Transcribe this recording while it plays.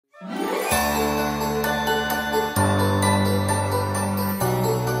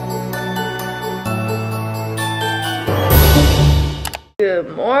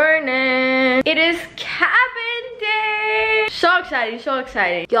morning. It is cabin day. So excited, so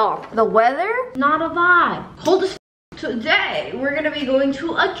excited. Y'all, the weather, not a vibe. Cold as today, we're gonna be going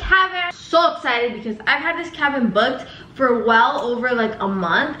to a cabin. So excited because I've had this cabin booked for well over like a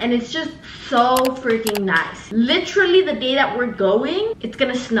month and it's just so freaking nice. Literally the day that we're going, it's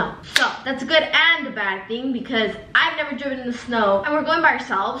gonna snow. So that's a good and a bad thing because I've never driven in the snow and we're going by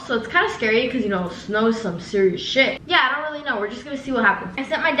ourselves, so it's kind of scary because, you know, snow is some serious shit. Yeah, I don't really know. We're just gonna see what happens. I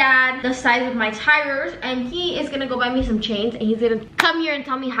sent my dad the size of my tires and he is gonna go buy me some chains and he's gonna come here and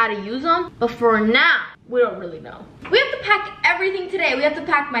tell me how to use them. But for now, we don't really know. We have to pack everything today. We have to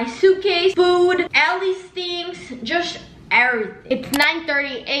pack my suitcase, food, Ellie's things, just everything. It's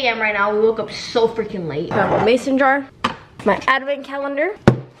 9:30 a.m. right now. We woke up so freaking late. Got my mason jar, my advent calendar.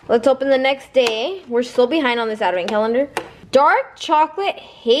 Let's open the next day. We're still behind on this advent calendar. Dark chocolate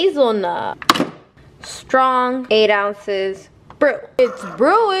hazelnut. Strong, 8 ounces. Brew. It's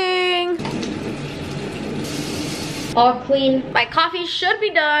brewing. All clean. My coffee should be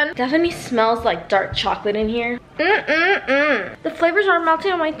done. Definitely smells like dark chocolate in here. The flavors are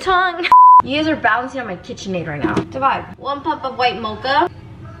melting on my tongue. You guys are balancing on my KitchenAid right now. It's a vibe. 1 pump of white mocha.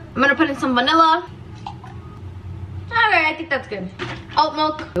 I'm gonna put in some vanilla. Okay, I think that's good. Oat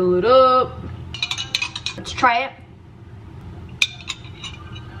milk. Fill it up. Let's try it.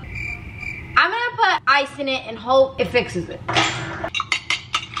 I'm gonna put ice in it and hope it fixes it.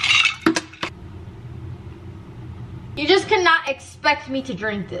 You just cannot expect me to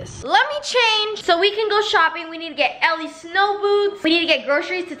drink this. Let me change so we can go shopping. We need to get Ellie's snow boots. We need to get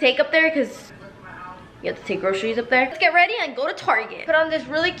groceries to take up there because you have to take groceries up there. Let's get ready and go to Target. Put on this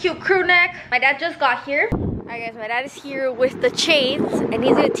really cute crew neck. My dad just got here. Alright guys, my dad is here with the chains and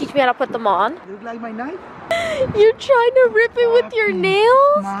he's gonna teach me how to put them on. Look like my knife? You're trying to rip it with your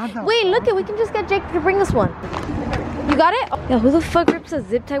nails? Wait, look it, we can just get Jake to bring us one. You got it? Yeah, who the fuck rips a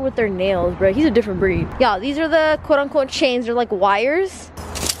zip tie with their nails, bro? He's a different breed. Yeah, these are the quote-unquote chains. They're like wires.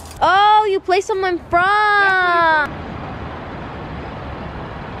 Oh, you place them in front.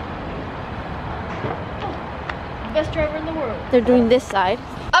 Best driver in the world. They're doing this side.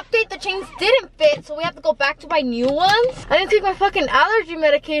 Update, the chains didn't fit, so we have to go back to buy new ones. I didn't take my fucking allergy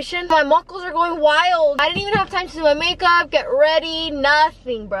medication. My muckles are going wild. I didn't even have time to do my makeup, get ready,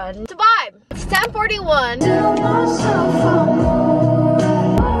 nothing, bruh. It's a vibe. It's 10:41.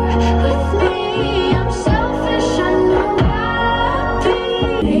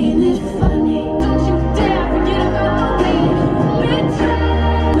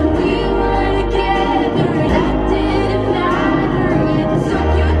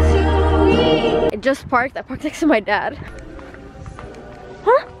 Just parked. I parked next to my dad.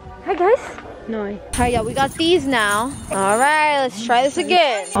 Huh? Hi guys. No. Alright, yeah, we got these now. Alright, let's try this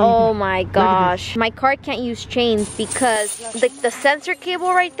again. Oh my gosh. My car can't use chains because the sensor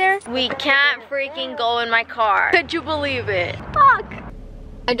cable right there, we can't freaking go in my car. Could you believe it? Fuck.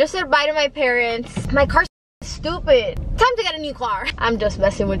 I just said bye to my parents. My car's stupid. Time to get a new car. I'm just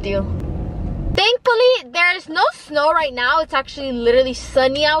messing with you. Thankfully, there's no snow right now. It's actually literally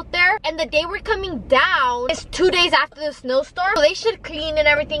sunny out there. And the day we're coming down is 2 days after the snowstorm. So they should clean and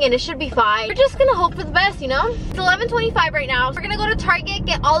everything and it should be fine. We're just gonna hope for the best, you know? It's 11:25 right now. We're gonna go to Target,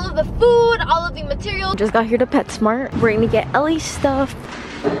 get all of the food, all of the material. Just got here to PetSmart. We're gonna get Ellie's stuff.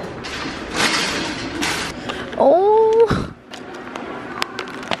 Oh.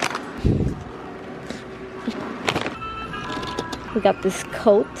 We got this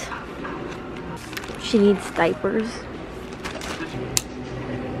coat. She needs diapers.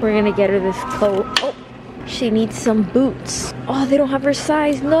 We're gonna get her this coat. Oh, she needs some boots. Oh, they don't have her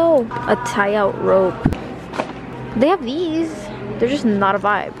size, no. A tie-out rope. They have these. They're just not a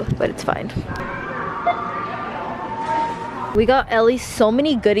vibe, but it's fine. We got Ellie so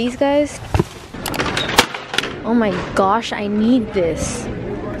many goodies, guys. Oh my gosh, I need this.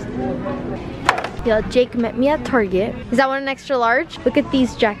 Yeah, Jake met me at Target. Is that one an extra large? Look at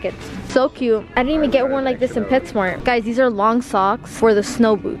these jackets. So cute. I didn't even get one like this in PetSmart. Guys, these are long socks for the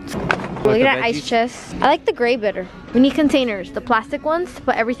snow boots. Look at that ice chest. I like the gray better. We need containers, the plastic ones, to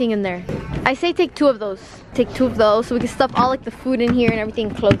put everything in there. I say take 2 of those. Take 2 of those so we can stuff all like the food in here and everything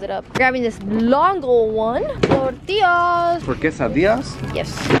and close it up. Grabbing this long old one. Tortillas. For quesadillas? Yes.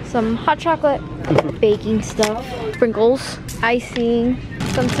 Some hot chocolate. Baking stuff. Sprinkles. Icing.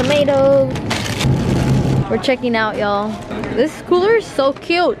 Some tomatoes. We're checking out, y'all. This cooler is so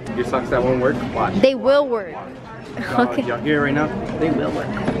cute. Your socks that won't work? Watch. They will work. Okay. Y'all hear it right now? They will work.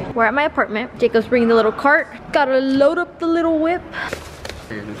 We're at my apartment. Jacob's bringing the little cart. Gotta load up the little whip.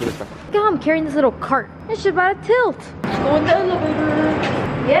 Look how I'm carrying this little cart. It should about tilt. Let's go in the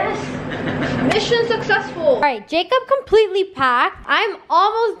elevator. Yes. Mission successful. All right, Jacob completely packed. I'm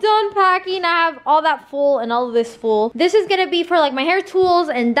almost done packing. I have all that full and all of this full. This is gonna be for like my hair tools,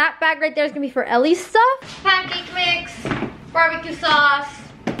 and that bag right there is gonna be for Ellie's stuff. Pancake mix, barbecue sauce,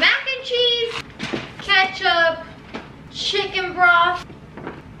 mac and cheese, ketchup, chicken broth,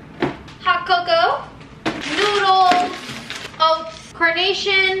 hot cocoa, noodles, oats,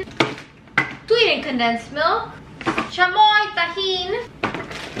 carnation, sweetened condensed milk, chamoy, tahini,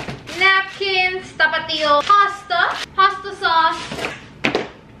 napkins, tapatio, pasta sauce.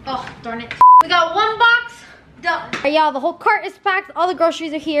 Oh, darn it. We got one box, done. All right, y'all, the whole cart is packed. All the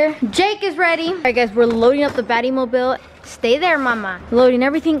groceries are here. Jake is ready. All right, guys, we're loading up the Batty Mobile. Stay there, mama. Loading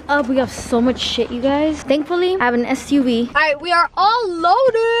everything up. We have so much shit, you guys. Thankfully, I have an SUV. All right, we are all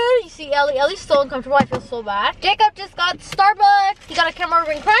loaded. You see Ellie. Ellie's so uncomfortable. I feel so bad. Jacob just got Starbucks. He got a caramel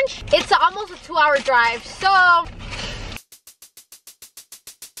ring crunch. It's almost a 2-hour drive, so...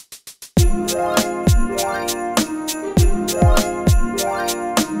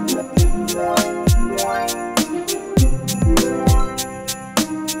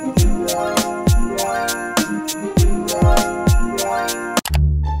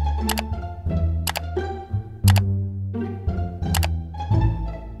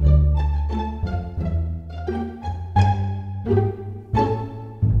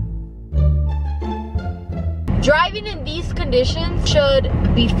 Driving in these conditions should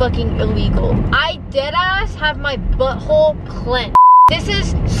be fucking illegal. I deadass have my butthole clenched. This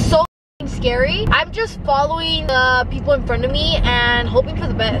is so scary. I'm just following the people in front of me and hoping for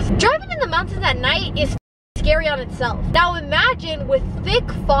the best. Driving in the mountains at night is scary on itself. Now imagine with thick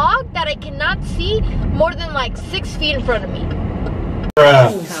fog that I cannot see more than like 6 feet in front of me.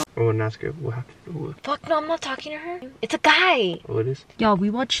 Oh, that's good. We'll have to do it. Fuck no, I'm not talking to her. It's a guy. Oh, it is? Y'all, we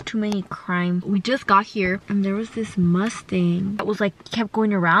watched too many crimes. We just got here and there was this Mustang that was like, kept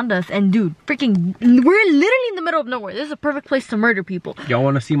going around us. And dude, freaking, we're literally in the middle of nowhere. This is a perfect place to murder people. Y'all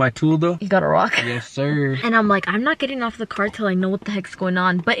want to see my tool though? You got a rock? Yes, sir. And I'm like, I'm not getting off the car till I know what the heck's going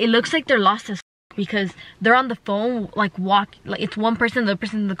on. But it looks like they're lost as because they're on the phone, like it's one person, the other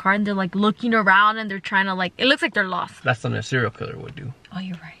person in the car, and they're like looking around and they're trying to like, it looks like they're lost. That's something a serial killer would do. Oh,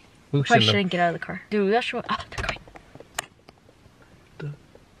 you're right. We probably shouldn't get out of the car. Dude, that's what. Oh, they're going.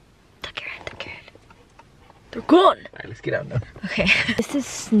 Tuck your head, tuck your head. They're gone. Alright, let's get out now. Okay. This is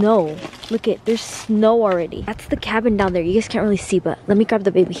snow. Look it, there's snow already. That's the cabin down there. You guys can't really see, but let me grab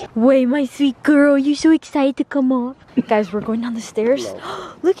the baby. Wait, my sweet girl, you're so excited to come up. Guys, we're going down the stairs.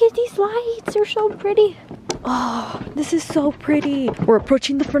 Look at these lights, they're so pretty. Oh, this is so pretty. We're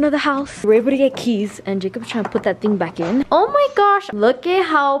approaching the front of the house. We're able to get keys, and Jacob's trying to put that thing back in. Oh my gosh, look at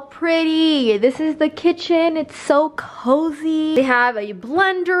how pretty. This is the kitchen. It's so cozy. They have a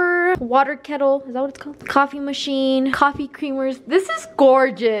blender, water kettle, is that what it's called? Coffee machine, coffee creamers. This is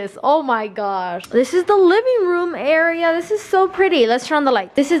gorgeous. Oh my gosh. This is the living room area. This is so pretty. Let's turn on the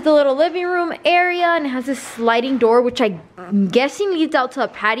light. This is the little living room area, and it has this sliding door, which I'm guessing leads out to a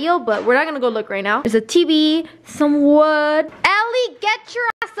patio, but we're not gonna go look right now. There's a TV, some wood. Ellie, get your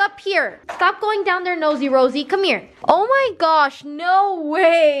ass up here. Stop going down there, nosy Rosie. Come here. Oh my gosh, no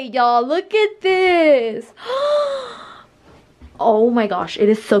way, y'all. Look at this. Oh my gosh, it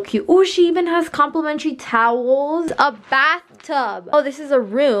is so cute. Oh, she even has complimentary towels, a bathtub. Oh, this is a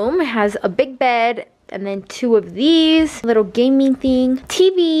room. It has a big bed, and then 2 of these. Little gaming thing.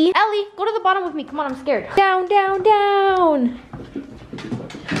 TV. Ellie, go to the bottom with me. Come on, I'm scared. Down, down, down.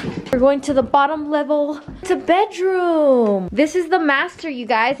 We're going to the bottom level. It's a bedroom. This is the master, you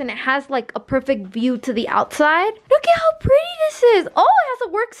guys, and it has like a perfect view to the outside. Look at how pretty this is. Oh, it has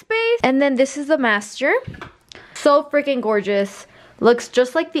a workspace. And then this is the master. So freaking gorgeous. Looks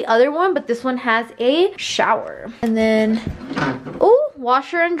just like the other one, but this one has a shower. And then, oh,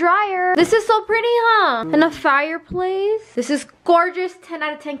 washer and dryer. This is so pretty, huh? And a fireplace. This is gorgeous. 10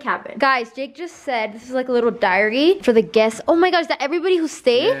 out of 10 cabin. Guys, Jake just said this is like a little diary for the guests. Oh my gosh, that everybody who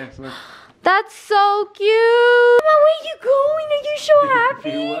stayed? Yeah, that's so cute. Mama, where are you going? Are you so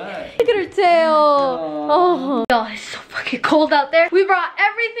happy? Look at her tail. Oh. Y'all, it's so fucking cold out there. We brought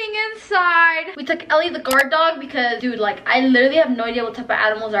everything inside. We took Ellie the guard dog because, dude, like, I literally have no idea what type of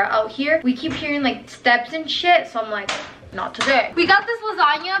animals are out here. We keep hearing, like, steps and shit, so I'm like, not today. We got this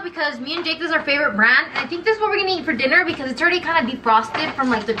lasagna because me and Jake, this is our favorite brand. I think this is what we're gonna eat for dinner because it's already kind of defrosted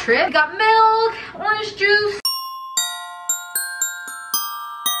from, like, the trip. We got milk, orange juice.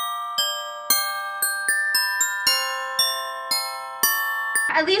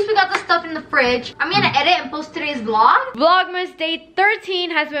 At least we got the stuff in the fridge. I'm gonna edit and post today's vlog. Vlogmas day 13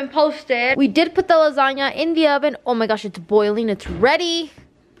 has been posted. We did put the lasagna in the oven. Oh my gosh, it's boiling. It's ready.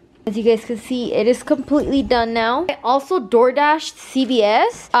 As you guys can see, it is completely done now. I also DoorDashed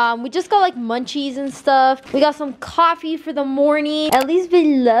CVS. We just got like munchies and stuff. We got some coffee for the morning. At least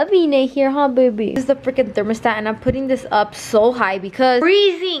been loving it here, huh, baby? This is the freaking thermostat, and I'm putting this up so high because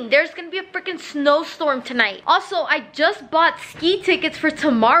freezing. There's gonna be a freaking snowstorm tonight. Also, I just bought ski tickets for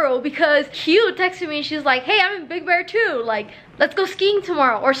tomorrow because Q texted me and she's like, hey, I'm in Big Bear too. Like, let's go skiing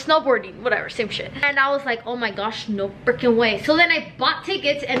tomorrow or snowboarding, whatever, same shit. And I was like, oh my gosh, no freaking way. So then I bought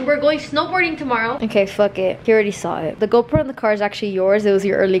tickets and we're going snowboarding tomorrow. Okay, fuck it. He already saw it. The GoPro in the car is actually yours. It was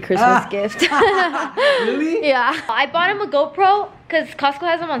your early Christmas gift. Really? Yeah. I bought him a GoPro because Costco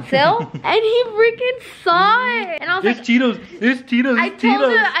has them on sale. And he freaking saw it. And I was like, Tito's. It's Tito's. I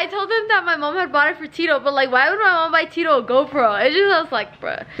told him that my mom had bought it for Tito, but like, why would my mom buy Tito a GoPro? It just, I was like,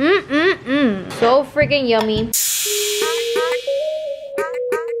 bruh. So freaking yummy.